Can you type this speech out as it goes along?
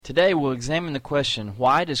Today we'll examine the question,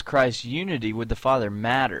 why does Christ's unity with the Father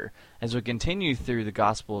matter, as we continue through the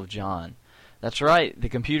Gospel of John. That's right, the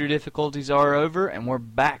computer difficulties are over, and we're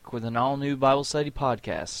back with an all-new Bible study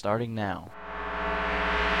podcast starting now.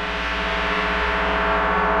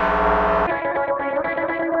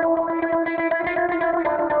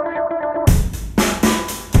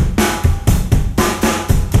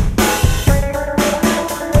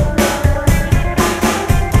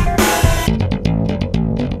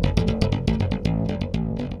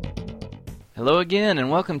 Hello again,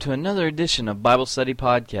 and welcome to another edition of Bible Study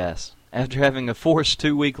Podcast. After having a forced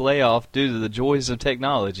 2-week layoff due to the joys of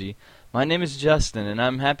technology, my name is Justin, and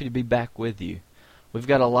I'm happy to be back with you. We've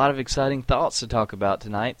got a lot of exciting thoughts to talk about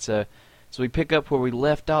tonight, so we pick up where we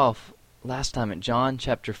left off last time at John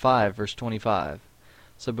chapter 5, verse 25.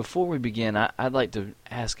 So before we begin, I'd like to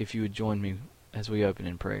ask if you would join me as we open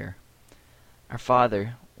in prayer. Our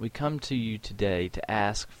Father, we come to you today to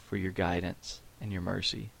ask for your guidance and your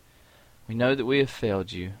mercy. We know that we have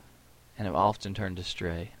failed you and have often turned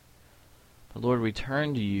astray. But Lord, we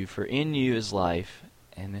turn to you, for in you is life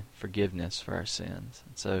and forgiveness for our sins.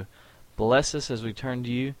 And so bless us as we turn to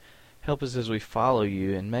you, help us as we follow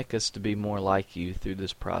you, and make us to be more like you through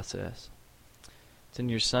this process. It's in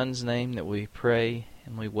your Son's name that we pray,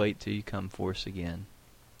 and we wait till you come for us again.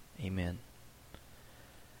 Amen.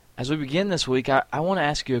 As we begin this week, I want to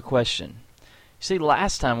ask you a question. You see,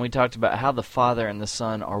 last time we talked about how the Father and the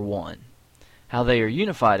Son are one, how they are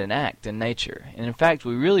unified in act and nature. And in fact,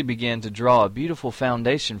 we really began to draw a beautiful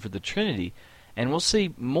foundation for the Trinity, and we'll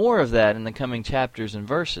see more of that in the coming chapters and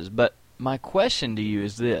verses. But my question to you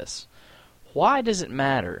is this: why does it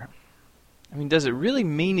matter? I mean, does it really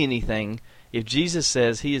mean anything if Jesus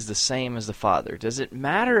says he is the same as the Father? Does it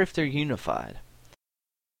matter if they're unified?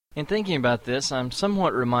 In thinking about this, I'm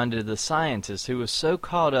somewhat reminded of the scientist who was so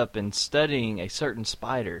caught up in studying a certain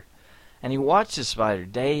spider. And he watched the spider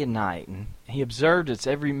day and night, and he observed its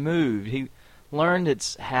every move. He learned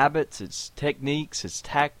its habits, its techniques, its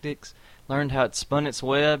tactics, learned how it spun its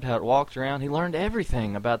web, how it walked around. He learned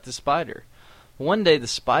everything about the spider. One day the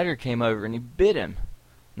spider came over and he bit him.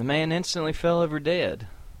 The man instantly fell over dead.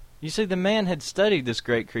 You see, the man had studied this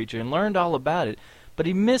great creature and learned all about it, but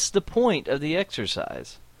he missed the point of the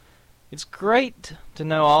exercise. It's great to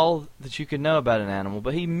know all that you can know about an animal,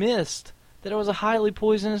 but he missed that it was a highly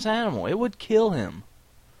poisonous animal. It would kill him.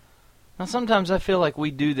 Now, sometimes I feel like we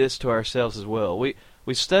do this to ourselves as well. We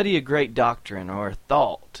study a great doctrine or a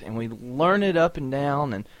thought, and we learn it up and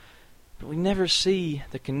down, but we never see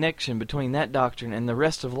the connection between that doctrine and the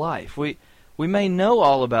rest of life. We may know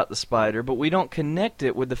all about the spider, but we don't connect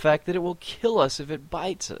it with the fact that it will kill us if it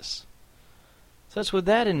bites us. So it's with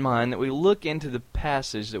that in mind that we look into the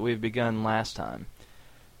passage that we've begun last time.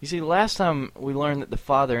 You see, last time we learned that the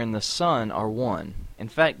Father and the Son are one. In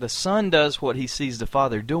fact, the Son does what he sees the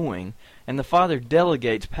Father doing, and the Father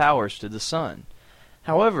delegates powers to the Son.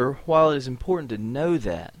 However, while it is important to know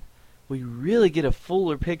that, we really get a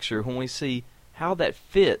fuller picture when we see how that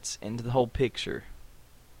fits into the whole picture.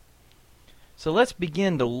 So let's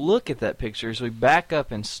begin to look at that picture as we back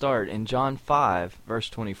up and start in John 5, verse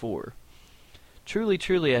 24. Truly,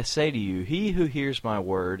 truly, I say to you, he who hears my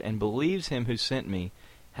word and believes him who sent me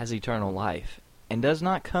has eternal life, and does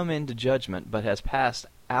not come into judgment, but has passed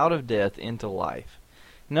out of death into life.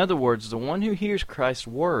 In other words, the one who hears Christ's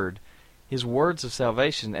word, his words of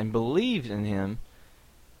salvation, and believes in him,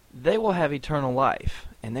 they will have eternal life,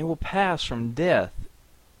 and they will pass from death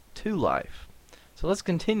to life. So let's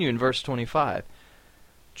continue in verse 25.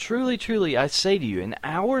 Truly, truly, I say to you, an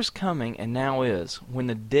hour is coming, and now is, when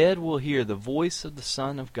the dead will hear the voice of the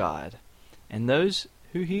Son of God, and those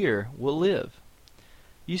who hear will live.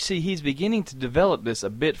 You see, he's beginning to develop this a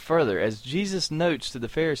bit further as Jesus notes to the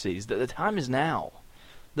Pharisees that the time is now.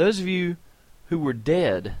 Those of you who were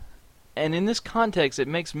dead, and in this context it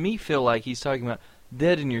makes me feel like he's talking about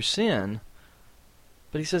dead in your sin,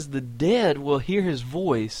 but he says the dead will hear his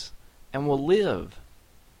voice and will live.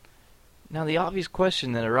 Now the obvious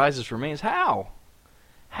question that arises for me is how?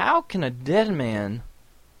 How can a dead man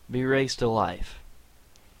be raised to life?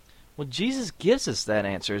 Well, Jesus gives us that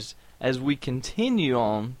answer as we continue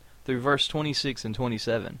on through verse 26 and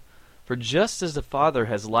 27. For just as the Father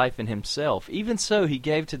has life in himself, even so he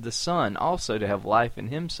gave to the Son also to have life in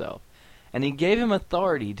himself. And he gave him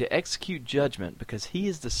authority to execute judgment, because he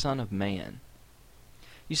is the Son of Man.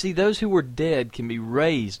 You see, those who were dead can be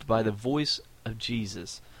raised by the voice of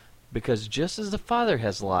Jesus, because just as the Father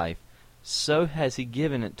has life, so has he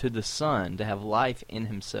given it to the Son to have life in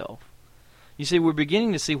himself. You see, we're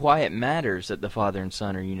beginning to see why it matters that the Father and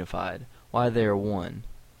Son are unified, why they are one.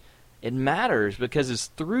 It matters because it's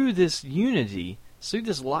through this unity It's through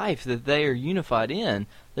this life that they are unified in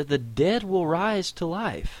that the dead will rise to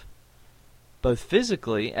life. Both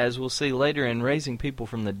physically, as we'll see later in raising people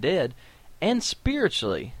from the dead, and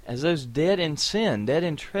spiritually, as those dead in sin, dead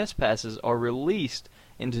in trespasses, are released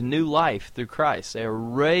into new life through Christ. They are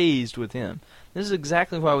raised with Him. This is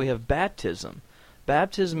exactly why we have baptism.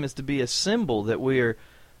 Baptism is to be a symbol that we are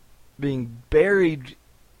being buried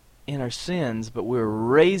in our sins, but we're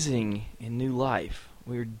raising in new life.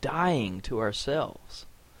 We're dying to ourselves.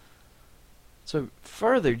 So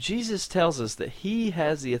further, Jesus tells us that He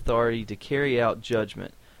has the authority to carry out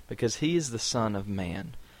judgment because He is the Son of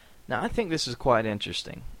Man. Now, I think this is quite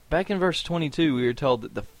interesting. Back in verse 22, we are told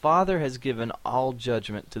that the Father has given all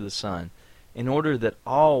judgment to the Son in order that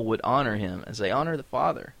all would honor Him as they honor the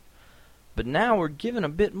Father. But now we're given a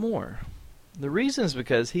bit more. The reason is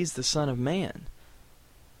because He's the Son of Man.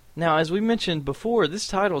 Now, as we mentioned before, this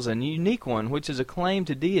title is a unique one, which is a claim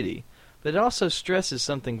to deity, but it also stresses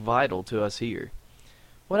something vital to us here.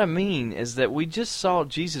 What I mean is that we just saw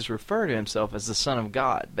Jesus refer to Himself as the Son of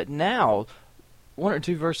God, but now, one or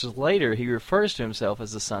two verses later, He refers to Himself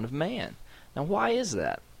as the Son of Man. Now, why is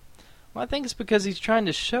that? Well, I think it's because He's trying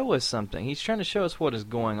to show us something. He's trying to show us what is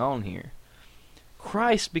going on here.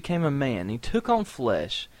 Christ became a man. He took on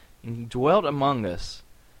flesh and He dwelt among us.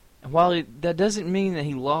 And while that doesn't mean that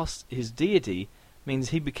He lost His deity, it means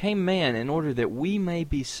He became man in order that we may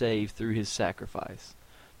be saved through His sacrifice.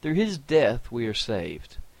 Through His death we are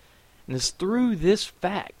saved. And it's through this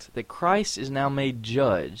fact that Christ is now made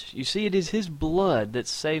judge. You see, it is His blood that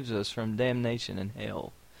saves us from damnation and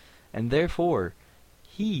hell. And therefore,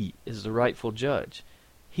 He is the rightful judge.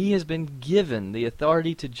 He has been given the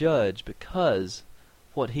authority to judge because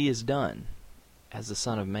of what He has done as the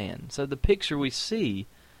Son of Man. So the picture we see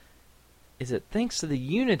is that thanks to the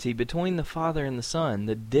unity between the Father and the Son,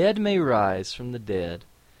 the dead may rise from the dead.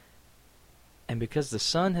 And because the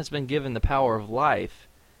Son has been given the power of life,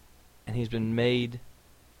 and He's been made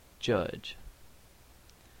judge.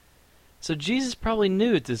 So Jesus probably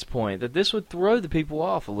knew at this point that this would throw the people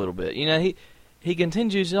off a little bit. You know, he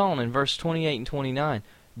continues on in verse 28 and 29.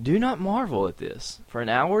 Do not marvel at this, for an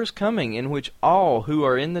hour is coming in which all who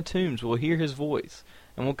are in the tombs will hear His voice,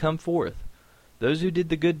 and will come forth. Those who did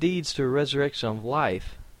the good deeds to a resurrection of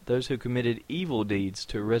life, those who committed evil deeds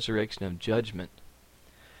to a resurrection of judgment.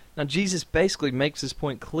 Now Jesus basically makes this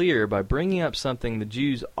point clear by bringing up something the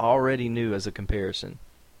Jews already knew as a comparison.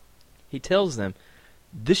 He tells them,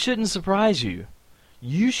 this shouldn't surprise you.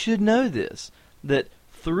 You should know this, that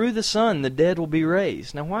through the Son the dead will be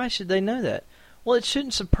raised. Now why should they know that? Well, it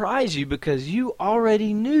shouldn't surprise you because you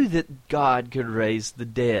already knew that God could raise the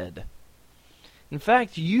dead. In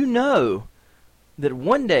fact, you know that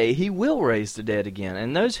one day He will raise the dead again,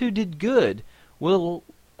 and those who did good will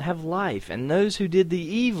have life, and those who did the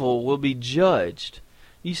evil will be judged.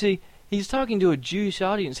 You see, He's talking to a Jewish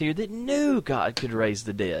audience here that knew God could raise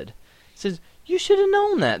the dead. He says, you should have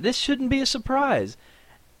known that. This shouldn't be a surprise.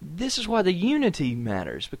 This is why the unity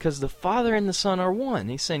matters, because the Father and the Son are one.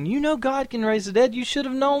 He's saying, you know God can raise the dead. You should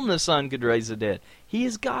have known the Son could raise the dead. He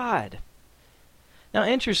is God. Now,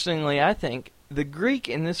 interestingly, I think the Greek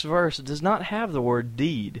in this verse does not have the word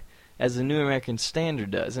deed, as the New American Standard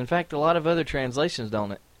does. In fact, a lot of other translations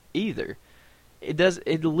don't either.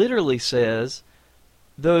 It literally says,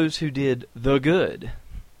 those who did the good.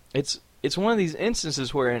 It's one of these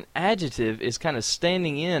instances where an adjective is kind of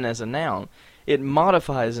standing in as a noun. It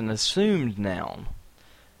modifies an assumed noun.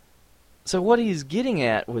 So what he's getting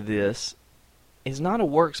at with this is not a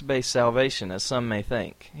works-based salvation, as some may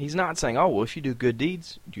think. He's not saying, oh, well, if you do good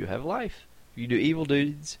deeds, you have life. If you do evil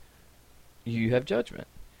deeds, you have judgment.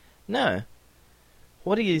 No.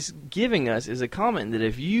 What he is giving us is a comment that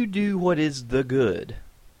if you do what is the good,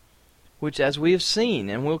 which as we have seen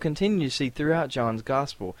and will continue to see throughout John's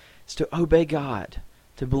Gospel, is to obey God,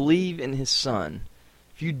 to believe in His Son.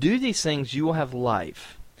 If you do these things, you will have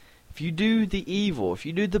life. If you do the evil, if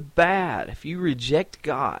you do the bad, if you reject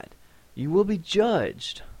God, you will be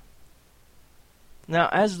judged. Now,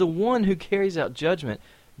 as the one who carries out judgment,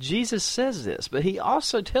 Jesus says this, but He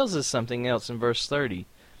also tells us something else in verse 30. He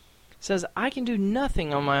says, I can do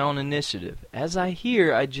nothing on my own initiative. As I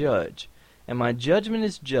hear, I judge, and my judgment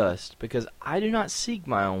is just, because I do not seek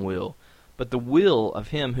my own will, but the will of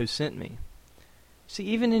Him who sent me. See,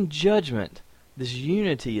 even in judgment, this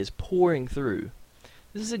unity is pouring through.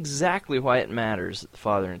 This is exactly why it matters that the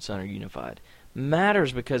Father and Son are unified. It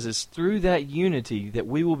matters because it's through that unity that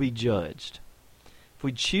we will be judged. If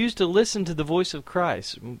we choose to listen to the voice of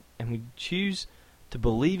Christ, and we choose to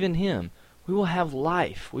believe in Him, we will have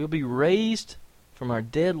life. We will be raised from our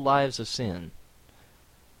dead lives of sin.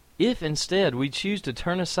 If instead we choose to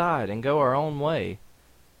turn aside and go our own way,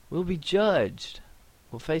 we'll be judged.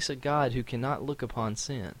 We'll face a God who cannot look upon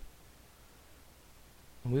sin.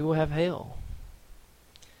 And we will have hell.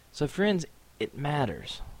 So friends, it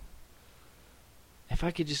matters. If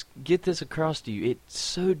I could just get this across to you, it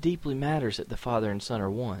so deeply matters that the Father and Son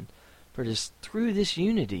are one. For it is through this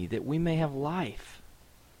unity that we may have life.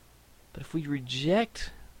 But if we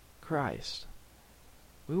reject Christ,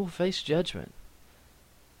 we will face judgment.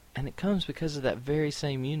 And it comes because of that very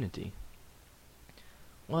same unity.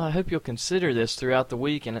 Well, I hope you'll consider this throughout the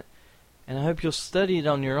week, and I hope you'll study it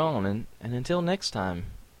on your own. And until next time,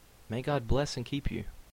 may God bless and keep you.